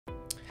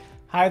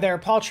Hi there,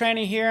 Paul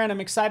Trani here, and I'm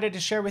excited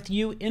to share with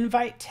you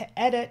Invite to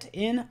Edit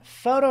in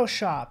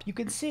Photoshop. You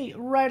can see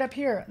right up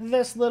here,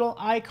 this little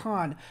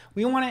icon.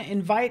 We want to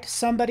invite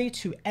somebody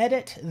to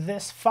edit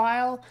this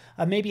file,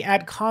 maybe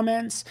add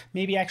comments,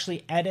 maybe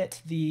actually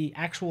edit the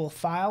actual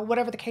file,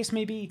 whatever the case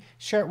may be.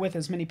 Share it with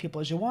as many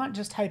people as you want.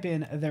 Just type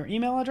in their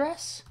email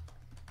address,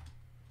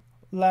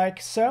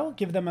 like so.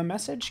 Give them a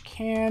message.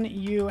 Can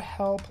you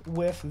help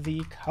with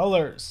the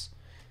colors?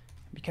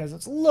 Because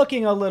it's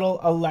looking a little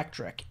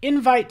electric.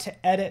 Invite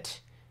to edit.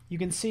 You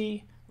can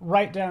see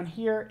right down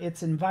here,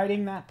 it's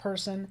inviting that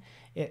person.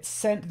 It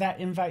sent that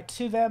invite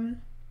to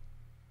them.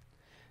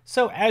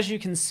 So as you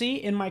can see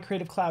in my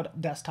Creative Cloud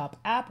desktop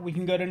app, we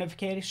can go to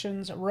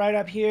notifications right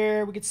up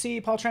here. We can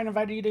see Paul Trani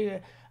invited you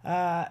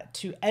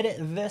to edit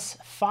this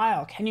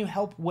file. Can you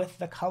help with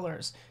the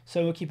colors?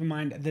 So keep in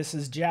mind, this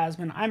is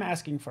Jasmine. I'm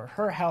asking for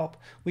her help.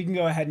 We can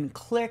go ahead and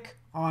click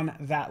on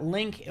that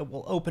link. It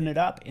will open it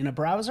up in a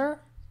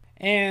browser.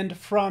 And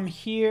from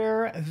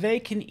here, they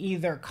can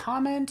either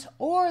comment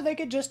or they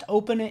could just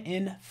open it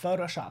in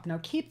Photoshop. Now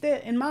keep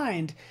that in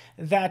mind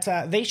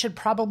that they should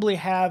probably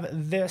have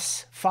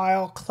this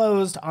file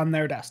closed on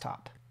their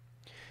desktop.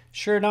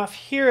 Sure enough,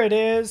 here it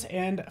is,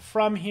 and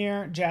from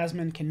here,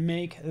 Jasmine can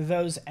make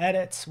those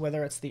edits,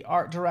 whether it's the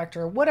art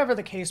director, whatever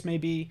the case may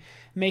be,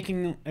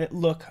 making it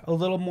look a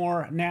little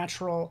more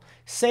natural,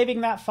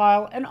 saving that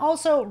file, and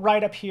also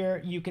right up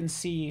here, you can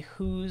see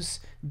who's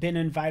been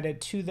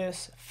invited to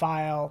this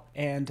file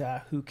and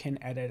who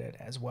can edit it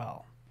as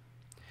well.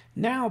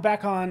 Now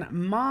back on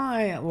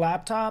my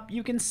laptop,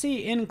 you can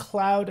see in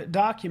Cloud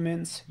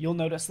Documents, you'll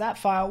notice that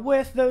file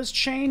with those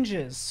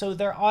changes. So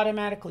they're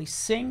automatically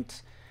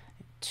synced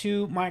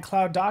to my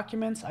Cloud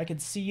Documents. I could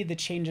see the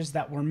changes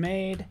that were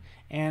made,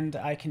 and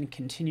I can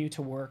continue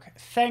to work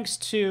thanks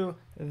to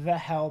the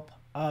help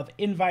of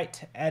Invite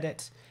to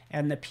Edit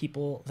and the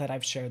people that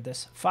I've shared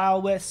this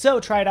file with.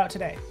 So try it out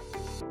today.